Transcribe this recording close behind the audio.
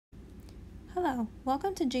Hello,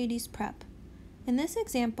 welcome to JD's Prep. In this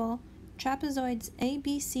example, trapezoids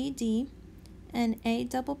ABCD and A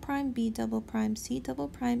double prime, B double prime, C double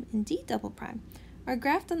prime, and D double prime are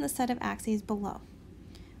graphed on the set of axes below.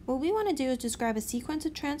 What we want to do is describe a sequence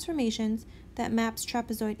of transformations that maps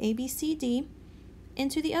trapezoid ABCD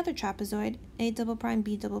into the other trapezoid A double prime,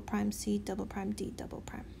 B double prime, C double prime, D double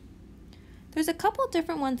prime. There's a couple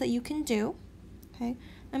different ones that you can do. Okay,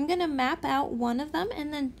 I'm going to map out one of them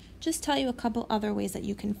and then just tell you a couple other ways that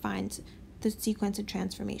you can find the sequence of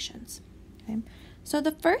transformations. Okay, so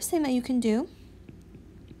the first thing that you can do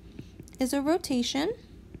is a rotation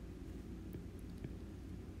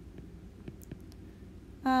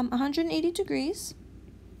 180 degrees,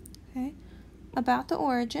 okay, about the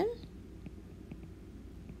origin,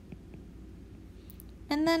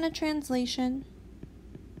 and then a translation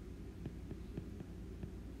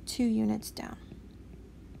 2 units down.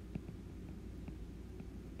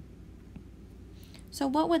 So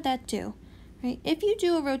what would that do? Right? If you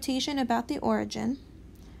do a rotation about the origin,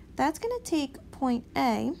 that's going to take point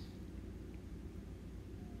A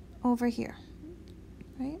over here.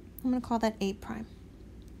 Right? I'm going to call that A prime.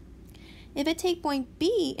 If I take point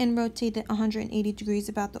B and rotate it 180 degrees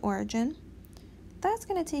about the origin, that's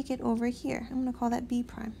going to take it over here. I'm going to call that B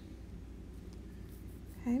prime.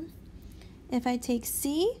 Okay. If I take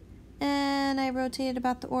C and I rotate it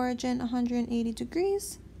about the origin 180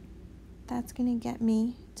 degrees, that's going to get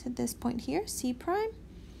me to this point here, C prime.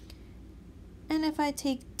 And if I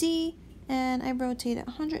take D and I rotate it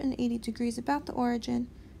 180 degrees about the origin,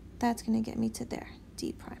 that's going to get me to there,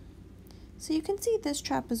 D prime. So you can see this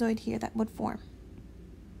trapezoid here that would form.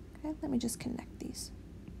 Okay, let me just connect these.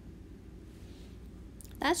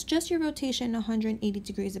 That's just your rotation 180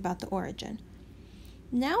 degrees about the origin.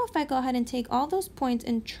 Now if I go ahead and take all those points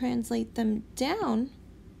and translate them down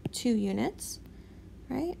 2 units,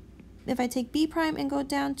 right? If I take B prime and go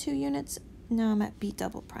down 2 units, now I'm at B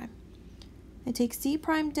double prime. I take C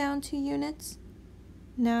prime down 2 units,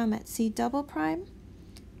 now I'm at C double prime.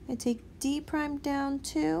 I take D prime down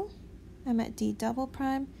 2, I'm at D double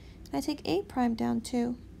prime. I take A prime down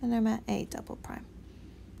 2, and I'm at A double prime,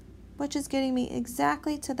 which is getting me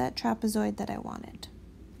exactly to that trapezoid that I wanted.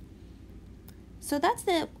 So that's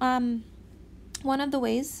the one of the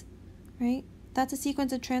ways, right? That's a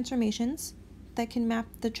sequence of transformations that can map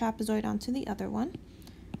the trapezoid onto the other one.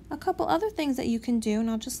 A couple other things that you can do, and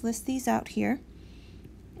I'll just list these out here,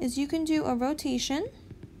 is you can do a rotation,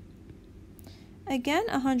 again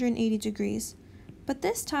 180 degrees, but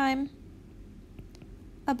this time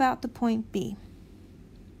about the point B.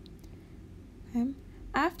 Okay.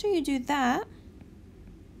 After you do that,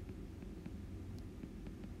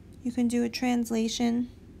 you can do a translation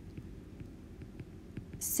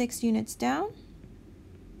 6 units down,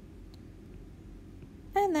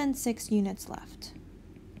 and then 6 units left.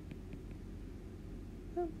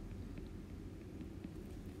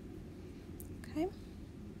 Okay.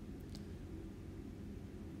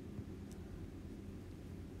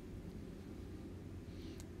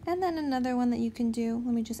 And then another one that you can do,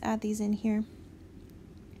 let me just add these in here,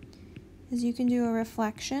 is you can do a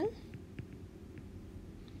reflection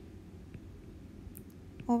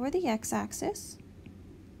over the x-axis,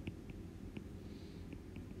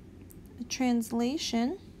 a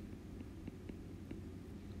translation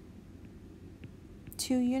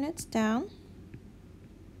 2 units down,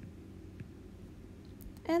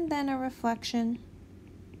 and then a reflection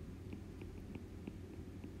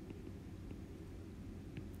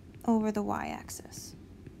over the y-axis.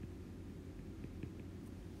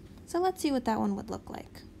 So let's see what that one would look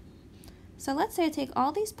like. So let's say I take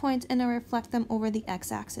all these points and I reflect them over the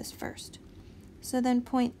x-axis first. So then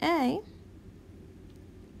point A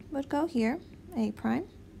would go here, A prime.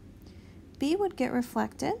 B would get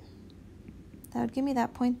reflected. That would give me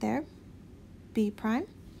that point there, B prime.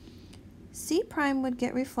 C prime would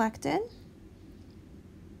get reflected.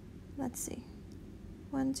 Let's see.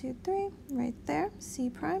 1, 2, 3, right there, C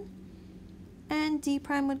prime. And D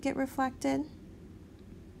prime would get reflected.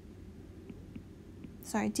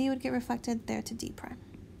 Sorry, D would get reflected there to D prime.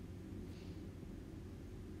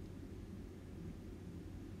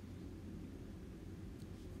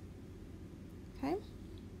 Okay.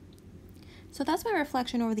 So that's my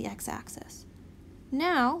reflection over the x-axis.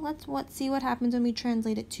 Now, let's see what happens when we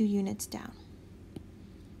translate it 2 units down.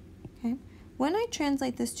 Okay. When I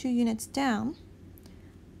translate this 2 units down,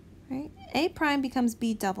 right, A prime becomes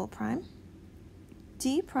B double prime.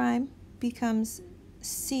 D prime becomes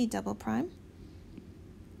C double prime.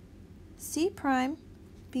 C prime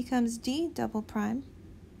becomes D double prime,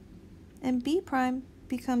 and B prime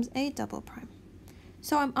becomes A double prime.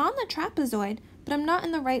 So I'm on the trapezoid, but I'm not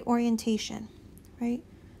in the right orientation, right?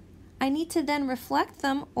 I need to then reflect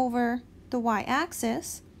them over the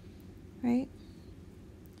y-axis, right?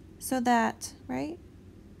 So that, right,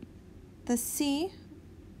 the C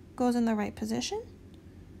goes in the right position,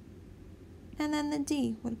 and then the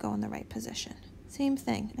D would go in the right position. Same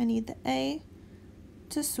thing, I need the A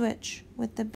to switch with the B.